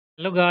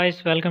Hello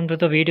guys, welcome to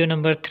the video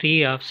number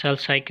 3 of Cell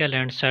Cycle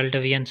and Cell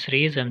Division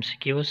Series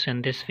MCQs.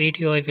 In this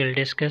video I will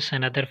discuss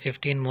another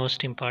 15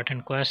 most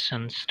important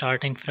questions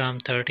starting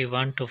from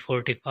 31 to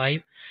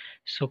 45.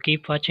 So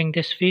keep watching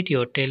this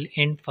video till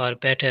end for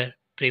better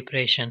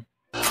preparation.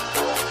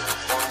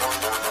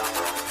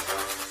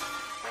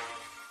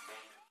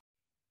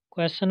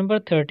 Question number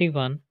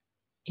 31.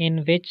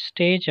 In which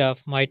stage of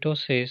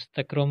mitosis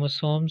the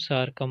chromosomes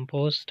are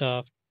composed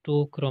of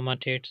two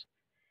chromatids?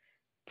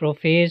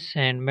 Prophase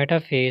and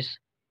Metaphase,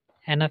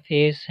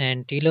 Anaphase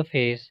and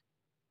Telophase,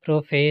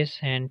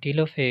 Prophase and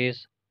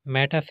Telophase,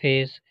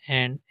 Metaphase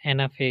and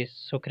Anaphase.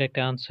 So correct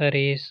answer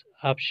is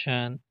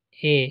option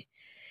A.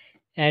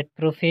 At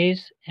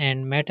prophase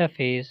and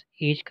metaphase,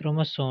 each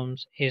chromosome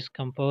is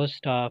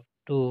composed of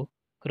two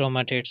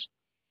chromatids.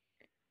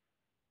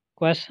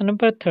 Question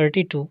number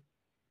 32.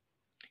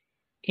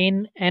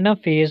 In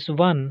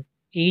Anaphase-I,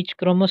 each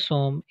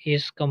chromosome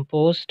is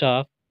composed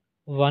of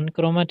one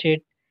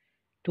chromatid,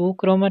 two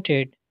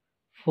chromatid,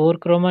 four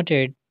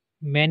chromatid,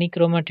 many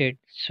chromatid.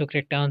 So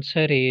correct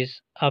answer is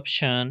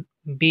option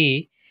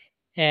B.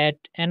 At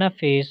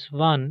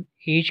Anaphase-I,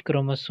 each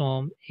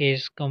chromosome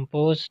is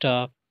composed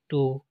of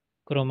two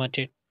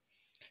chromatid.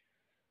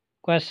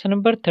 Question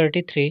number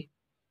 33.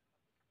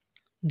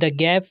 The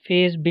gap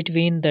phase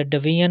between the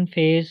division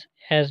phase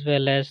as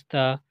well as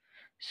the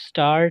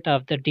start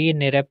of the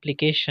DNA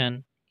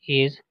replication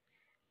is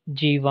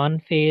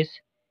G1 phase,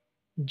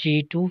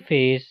 G2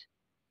 phase,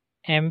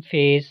 M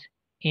phase,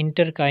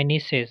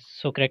 interkinesis.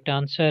 So correct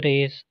answer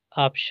is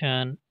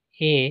option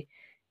A.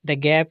 The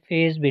gap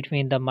phase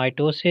between the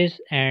mitosis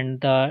and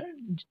the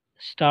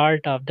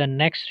start of the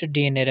next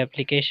DNA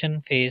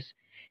replication phase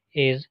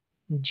is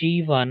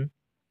G1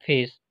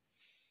 phase.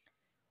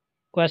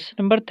 Question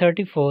number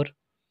 34.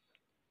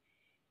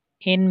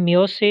 In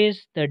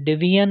meiosis, the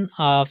division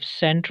of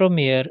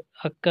centromere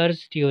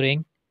occurs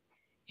during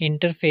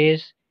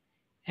interphase,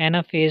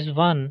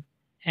 Anaphase-I,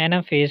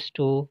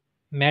 Anaphase-II,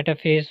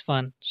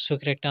 Metaphase-I. So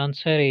correct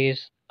answer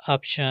is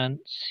option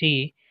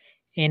C.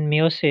 In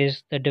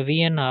meiosis, the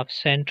division of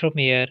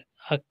centromere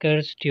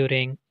occurs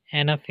during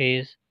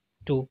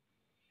Anaphase-II.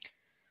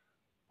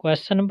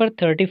 Question number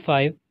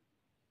 35.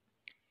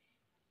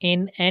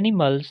 In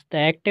animals, the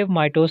active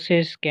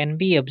mitosis can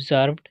be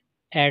observed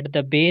at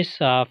the base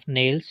of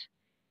nails,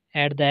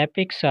 at the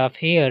apex of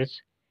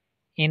hairs,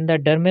 in the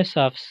dermis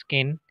of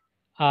skin,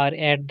 or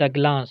at the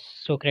glands.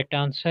 So correct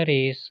answer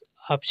is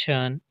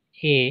option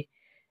A.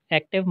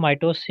 Active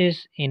mitosis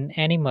in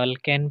animal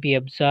can be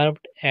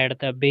observed at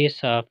the base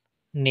of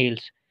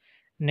nails.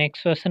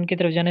 Next question की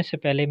तरफ जाने से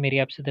पहले मेरी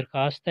आपसे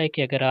दरख्वास्त है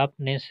कि अगर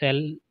आपने सेल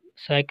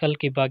साइकिल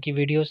की बाकी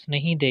वीडियोस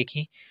नहीं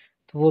देखी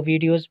तो वो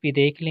वीडियोस भी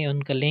देख लें।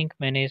 उनका लिंक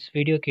मैंने इस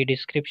वीडियो की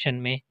डिस्क्रिप्शन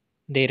में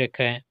दे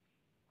रखा है।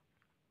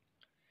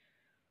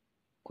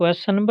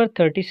 Question number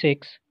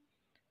 36.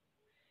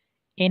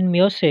 In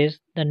meiosis,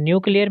 the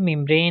nuclear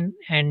membrane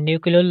and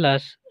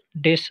nucleolus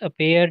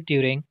disappear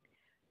during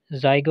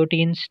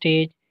zygotine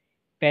stage,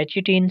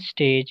 pachytene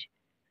stage,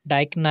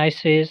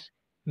 dikinesis,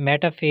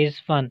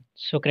 metaphase-I.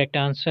 So correct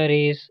answer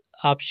is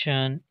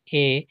option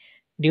A.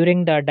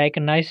 During the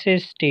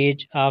dikinesis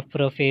stage of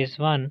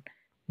prophase-I,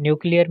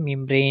 nuclear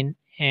membrane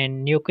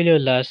and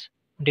nucleolus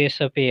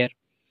disappear.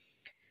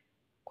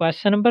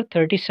 Question number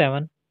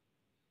 37.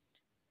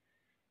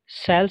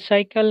 Cell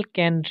cycle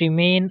can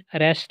remain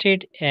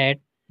arrested at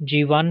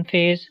G1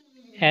 phase,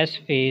 S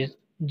phase,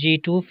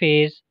 G2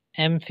 phase,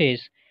 M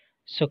phase.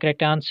 So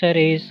correct answer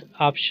is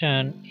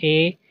option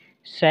A.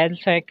 Cell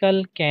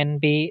cycle can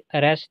be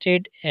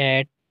arrested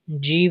at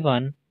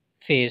G1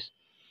 phase.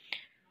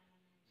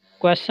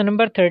 Question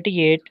number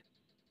 38.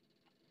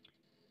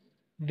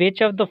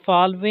 Which of the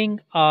following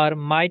are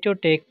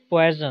mitotic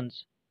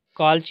poisons?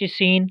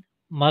 Colchicine,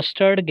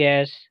 mustard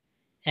gas,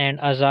 and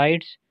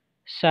azides,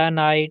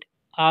 cyanide,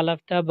 all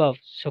of the above.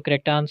 So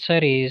correct answer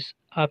is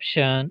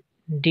option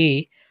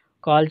D.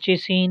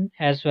 Colchicine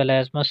as well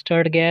as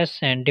mustard gas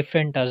and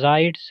different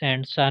azides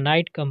and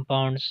cyanide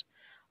compounds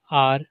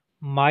are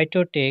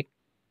mitotic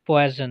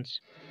poisons.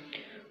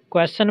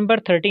 Question number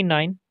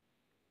 39.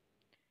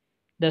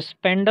 The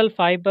spindle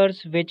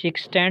fibers which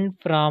extend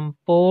from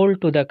pole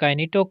to the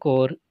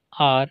kinetochore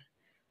are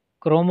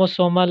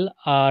chromosomal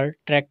or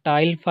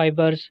tractile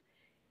fibers,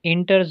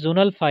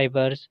 interzonal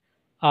fibers,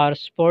 or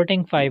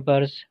supporting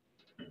fibers,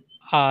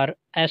 or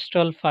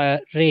astral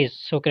rays.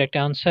 So correct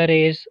answer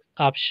is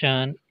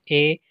option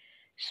A.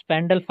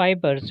 Spindle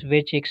fibers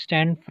which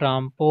extend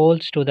from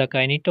poles to the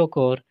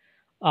kinetochore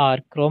are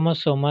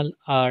chromosomal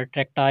or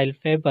tractile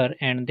fiber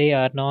and they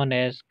are known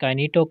as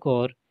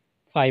kinetochore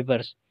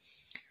fibers.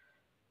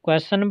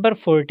 Question number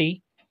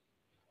 40.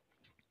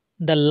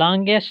 The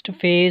longest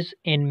phase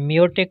in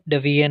meiotic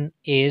division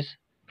is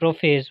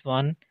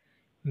Prophase-I,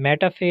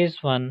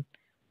 Metaphase-I,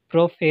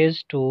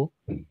 Prophase-II,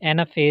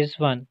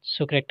 Anaphase-I.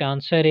 So correct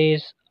answer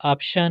is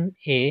option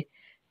A.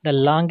 The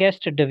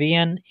longest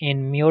division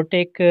in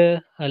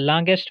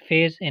longest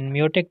phase in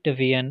meiotic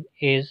division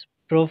is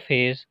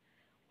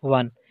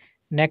Prophase-I.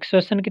 Next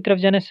question की तरफ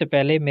जाने से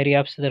पहले मेरी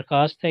आपसे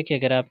दरख्वास्त है कि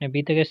अगर आपने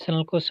अभी तक इस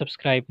चैनल को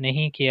सब्सक्राइब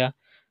नहीं किया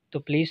तो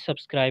प्लीज़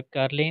सब्सक्राइब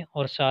कर लें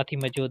और साथ ही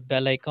मौजूद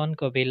बेल आइकॉन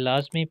को भी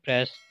लाजमी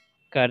प्रेस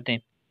कर दें।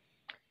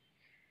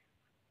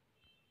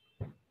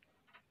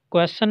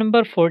 Question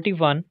number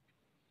 41।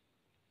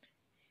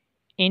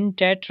 In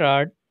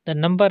tetrad, the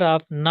number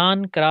of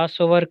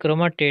non-crossover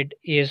chromatid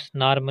is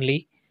normally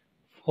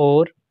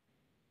 4,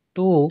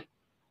 2,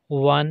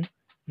 1,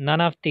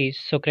 none of these.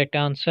 So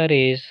correct answer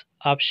is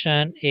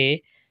option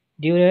A.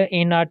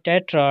 In a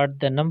tetrad,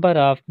 the number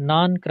of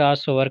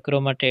non-crossover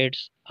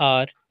chromatids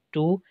are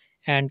 2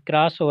 and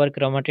crossover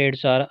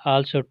chromatids are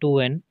also 2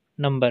 in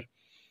number.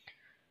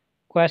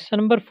 Question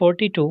number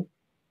 42.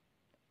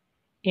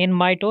 In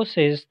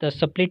mitosis, the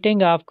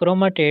splitting of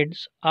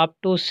chromatids up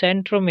to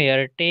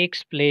centromere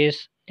takes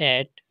place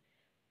at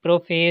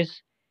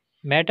Prophase,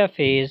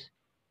 Metaphase,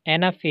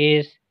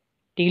 Anaphase,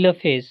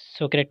 Telophase.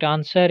 So correct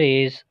answer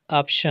is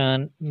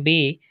option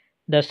B.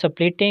 The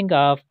splitting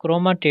of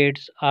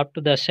chromatids up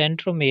to the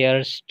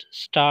centromere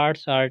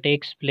starts or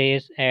takes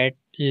place at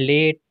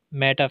late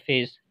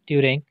metaphase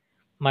during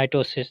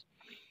mitosis.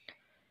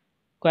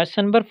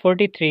 Question number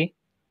 43.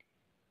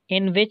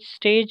 In which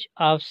stage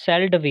of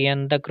cell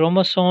division the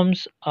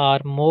chromosomes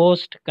are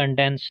most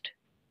condensed?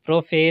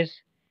 Prophase,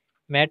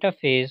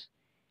 metaphase,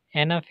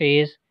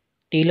 anaphase,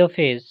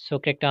 telophase. So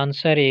correct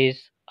answer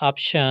is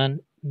option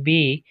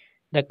B.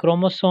 The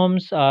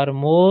chromosomes are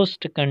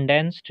most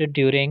condensed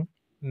during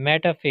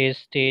metaphase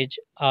stage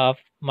of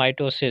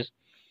mitosis.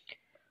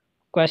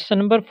 Question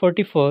number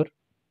 44.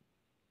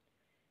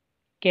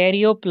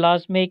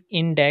 Karyoplasmic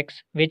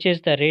index, which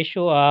is the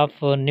ratio of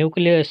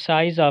nucleus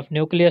size of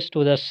nucleus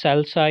to the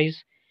cell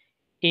size,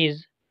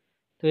 is,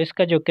 तो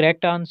इसका जो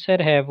correct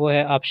answer है वो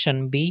है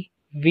option B,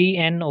 V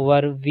N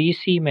over we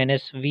C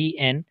minus V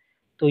N.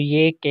 तो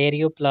ये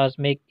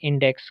karyoplasmic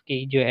index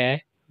की जो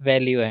है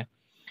वैल्यू है।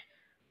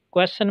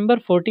 Question number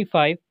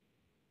 45।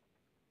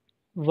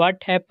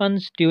 What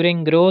happens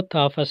during growth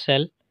of a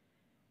cell?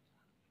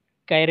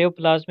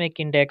 Karyoplasmic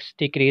index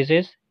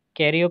decreases,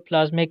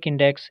 karyoplasmic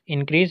index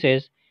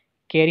increases,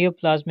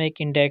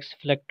 karyoplasmic index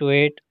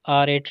fluctuate,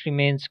 or it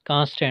remains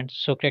constant.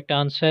 So correct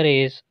answer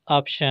is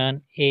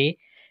option A.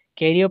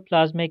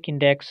 Karyoplasmic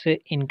index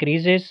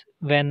increases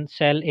when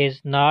cell is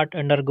not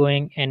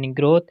undergoing any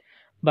growth,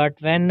 but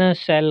when a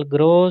cell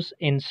grows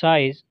in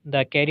size,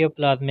 the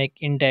karyoplasmic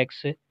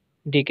index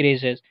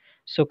decreases.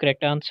 So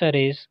correct answer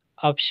is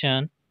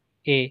option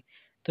A.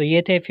 तो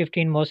ये थे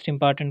 15 most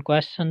important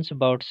questions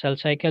about cell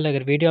cycle.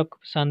 अगर video आपको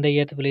पसंद आई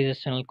है तो please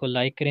इस channel को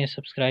लाइक करें,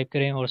 सब्सक्राइब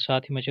करें और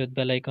साथ ही मौजूद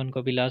बेल आइकन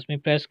को भी लाजमी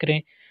प्रेस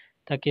करें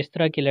ताकि इस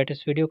तरह की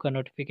लेटेस्ट वीडियो का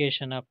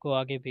नोटिफिकेशन आपको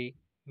आगे भी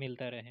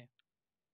मिलता रहे।